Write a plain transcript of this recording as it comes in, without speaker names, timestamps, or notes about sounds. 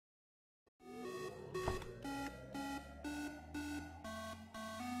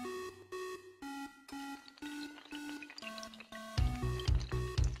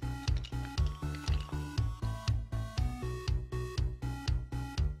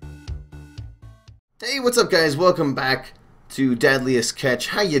Hey, what's up guys? Welcome back to Dadliest Catch.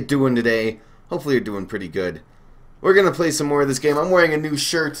 How you doing today? Hopefully you're doing pretty good. We're gonna play some more of this game. I'm wearing a new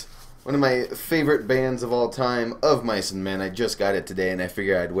shirt, one of my favorite bands of all time, Of Mice and Men. I just got it today and I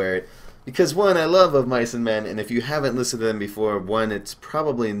figured I'd wear it because one, I love Of Mice and Men, and if you haven't listened to them before, one, it's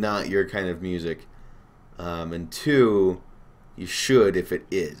probably not your kind of music, and two, you should if it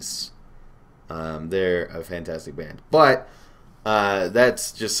is. They're a fantastic band, but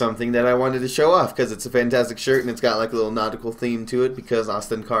that's just something that I wanted to show off because it's a fantastic shirt and it's got like a little nautical theme to it because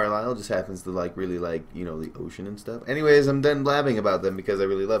Austin Carlisle just happens to really like, you know, the ocean and stuff. Anyways, I'm done blabbing about them because I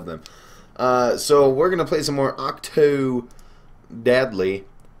really love them. So we're gonna play some more Octo Dadly,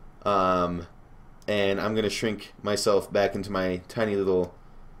 and I'm gonna shrink myself back into my tiny little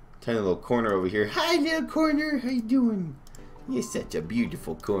corner over here. Hi, little corner. How you doing? You're such a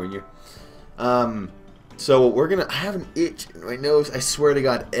beautiful corner. So we're gonna. I have an itch in my nose. I swear to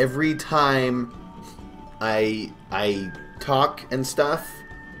God, every time I talk and stuff,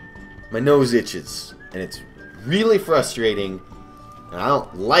 my nose itches, and it's really frustrating, and I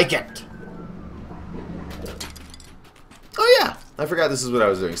don't like it. Oh yeah, I forgot this is what I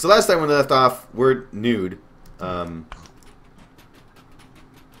was doing. So last time when we left off, we're nude.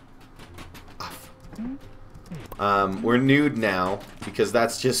 We're nude now because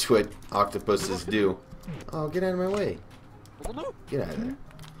that's just what octopuses do. Oh, get out of my way. Get out of there.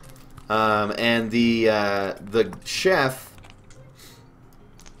 And the chef,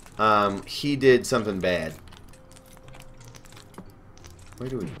 he did something bad. Where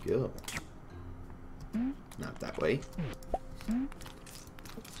do we go? Not that way.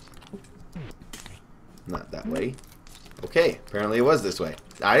 Not that way. Okay, apparently it was this way.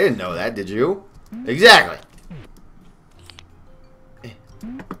 I didn't know that, did you? Exactly.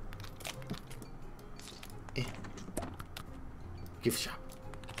 Gift shop.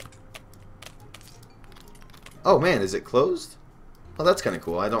 Oh man, is it closed? Oh, that's kind of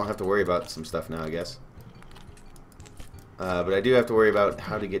cool. I don't have to worry about some stuff now, I guess. But I do have to worry about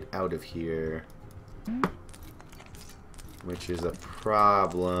how to get out of here, which is a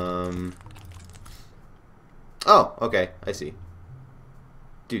problem. Oh, okay, I see.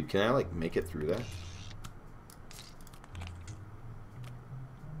 Dude, can I like make it through that?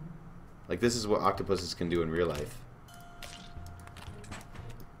 Like, this is what octopuses can do in real life.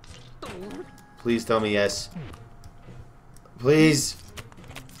 Please tell me yes. Please.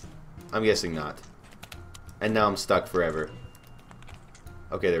 I'm guessing not. And now I'm stuck forever.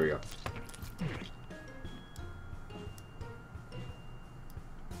 Okay, there we go.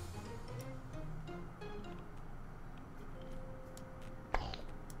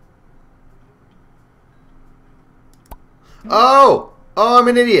 Oh! Oh, I'm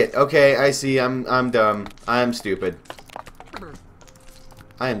an idiot. Okay, I see. I'm dumb. I'm stupid.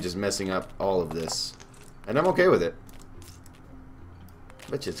 I am just messing up all of this. And I'm okay with it.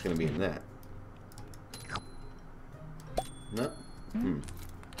 Bet you it's gonna be in that. No?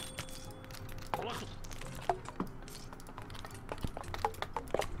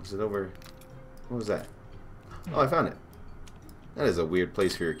 Was it over? What was that? Oh, I found it. That is a weird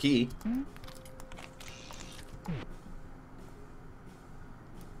place for your key.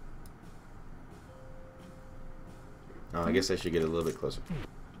 Oh, I guess I should get a little bit closer.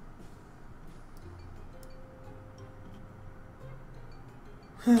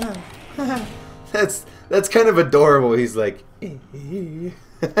 That's kind of adorable. He's like,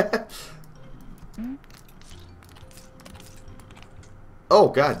 oh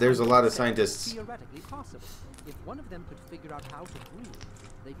God, there's a lot of scientists. Theoretically possible. If one of them could figure out how to breathe,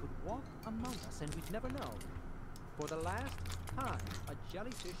 they could walk among us and we'd never know. For the last time, a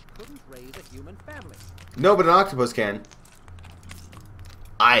jellyfish couldn't raise a human family. No, but an octopus can.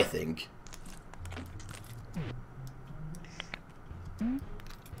 I think.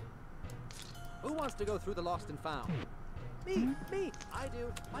 Who wants to go through the lost and found? Me, I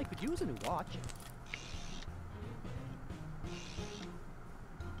do. I could use a new watch.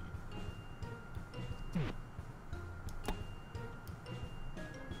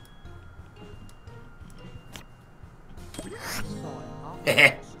 I saw an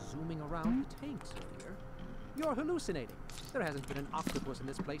octopus zooming around the tanks earlier. You're hallucinating. There hasn't been an octopus in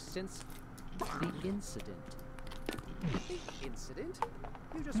this place since the incident. The incident?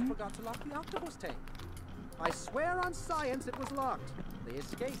 You just forgot to lock the octopus tank. I swear on science it was locked. They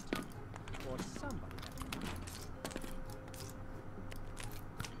escaped. Or somebody.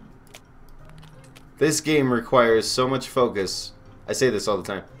 This game requires so much focus. I say this all the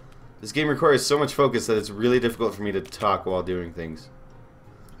time. This game requires so much focus that it's really difficult for me to talk while doing things.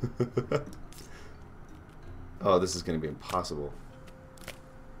 Oh, this is going to be impossible.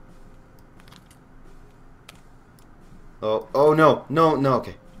 Oh, oh no, no, no,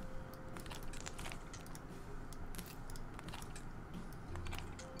 okay.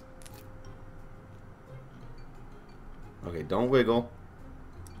 Okay, don't wiggle.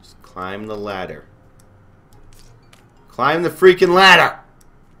 Just climb the ladder. Climb the freaking ladder!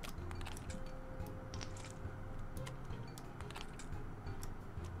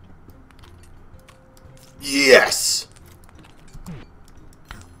 Yes!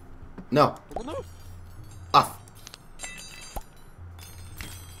 No. Off.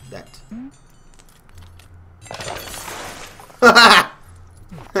 That.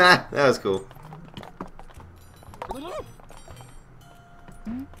 That was cool.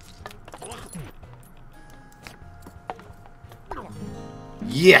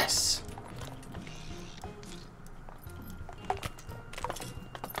 Yes! Do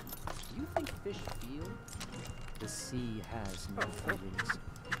you think fish feel? The sea has no feelings.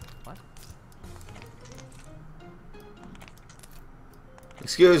 What?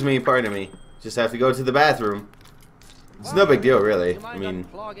 Excuse me, pardon me. Just have to go to the bathroom. It's no big deal, really. I mean...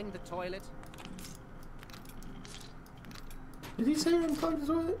 Unclogging the toilet? Did he say unclog the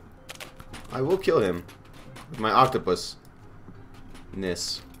toilet? I will kill him. With my octopus.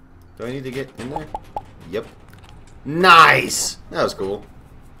 Ness. Do I need to get in there? Yep. Nice! That was cool.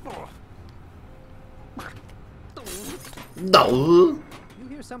 No. You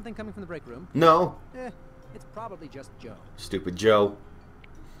hear something coming from the break room? No. It's probably just Joe. Stupid Joe.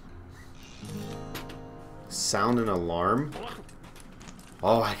 Sound an alarm?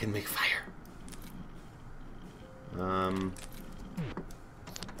 Oh, I can make fire.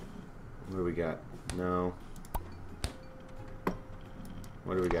 What do we got? No.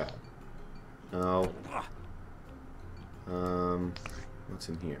 What do we got? No. What's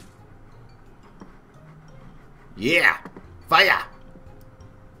in here? Yeah! Fire!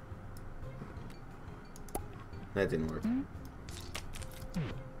 That didn't work.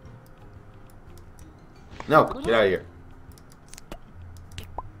 No! Get out of here.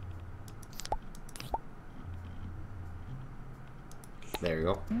 There you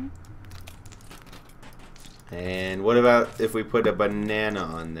go. And what about if we put a banana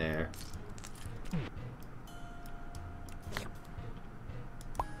on there?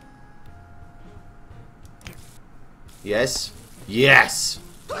 Yes. Yes.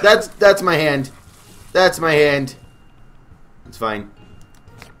 That's my hand. That's my hand. It's fine.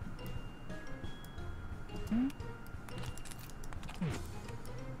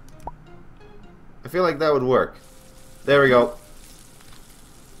 I feel like that would work. There we go.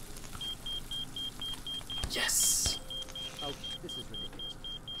 Yes. Oh, this is ridiculous.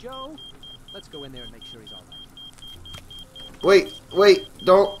 Joe, let's go in there and make sure he's all right. Wait, wait.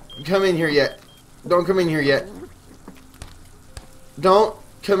 Don't come in here yet. Don't come in here yet. Don't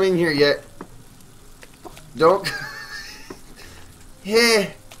come in here yet. Don't.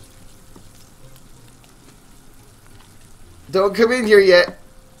 Yeah. Don't come in here yet.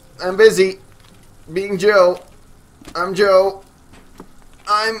 I'm busy being Joe. I'm Joe.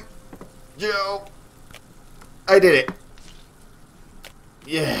 I'm Joe. I did it.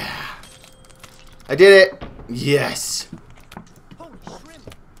 Yeah. I did it. Yes. Holy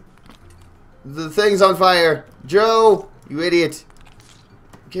shrimp. The thing's on fire. Joe, you idiot.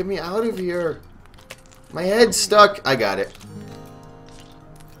 Get me out of here. My head's stuck. I got it.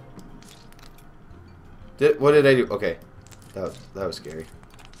 What did I do? Okay. That was scary.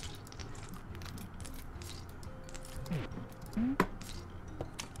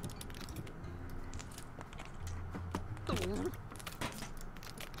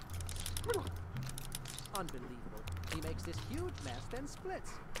 Unbelievable. He makes this huge mess, then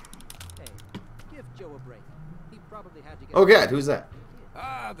splits. Hey, give Joe a break. He probably had to get... Oh god, who's that?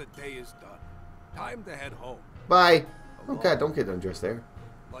 Ah, the day is done. Time to head home. Bye. Oh god, don't get undressed there.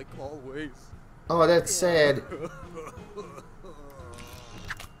 Like always. Oh, that's sad.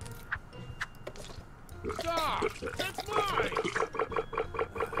 Stop! That's mine!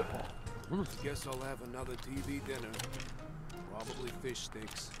 Guess I'll have another TV dinner. Probably fish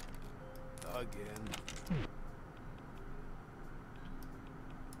sticks. Again.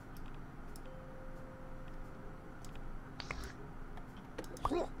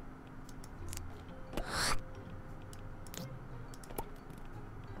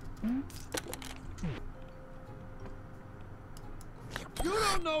 You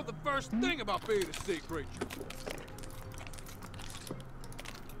don't know the first thing about being a sea creature.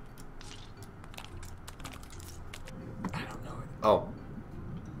 I don't know it. Oh.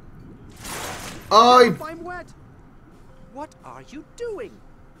 Oh, I'm wet. What are you doing?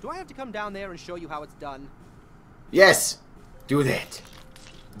 Do I have to come down there and show you how it's done? yes. Do that.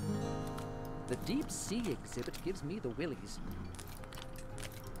 The deep sea exhibit gives me the willies.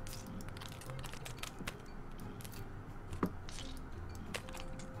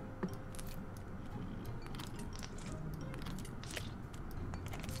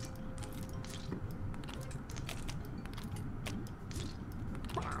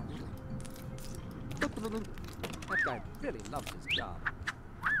 That guy really loves his job.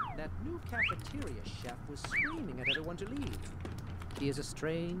 That new cafeteria chef was screaming at everyone to leave. He is a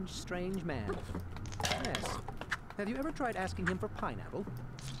strange, strange man. Yes. Have you ever tried asking him for pineapple?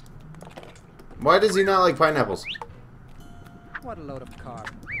 Why does he not like pineapples? What a load of carb.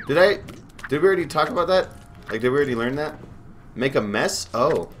 Did we already talk about that? Like, did we already learn that? Make a mess?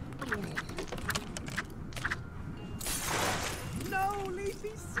 Oh. No,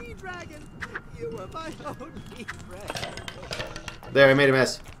 leafy sea dragon! You were my only friend. There, I made a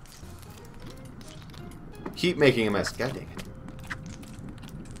mess. Keep making a mess. God dang it.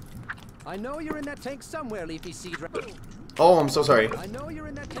 I know you're in that tank somewhere, leafy sea dragon. Oh, I'm so sorry. I know you're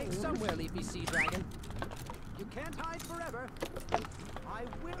in that tank somewhere, leafy sea dragon. You can't hide forever. I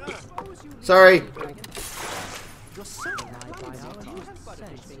will expose you, leafy Sorry. sea dragon. You're so alive, you have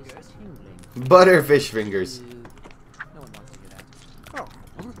butterfish fingers. Butterfish fingers. No one wants to hear that. Oh.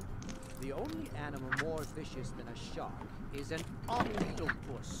 The only animal more vicious than a shark is an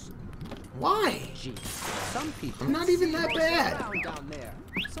octopus. Why? Gee, some people. I'm not even that bad. Down there.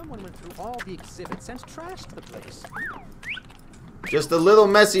 Someone went through all the exhibits and trashed the place. Just a little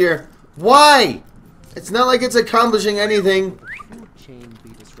messier. Why? It's not like it's accomplishing anything. The food chain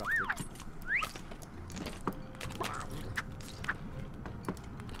be disrupted.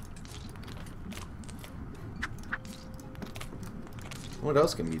 What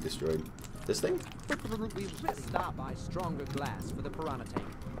else can be destroyed? This thing? We really stop by stronger glass for the piranha tank.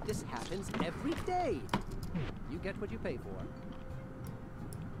 This happens every day. You get what you pay for.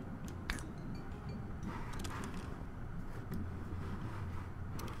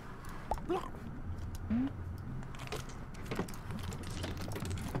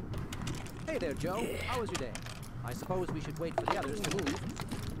 Hey there, Joe. How was your day? I suppose we should wait for the others to move.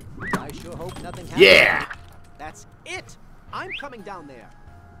 I sure hope nothing happens. Yeah! That's it! I'm coming down there.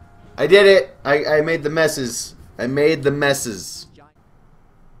 I did it! I made the messes. I made the messes.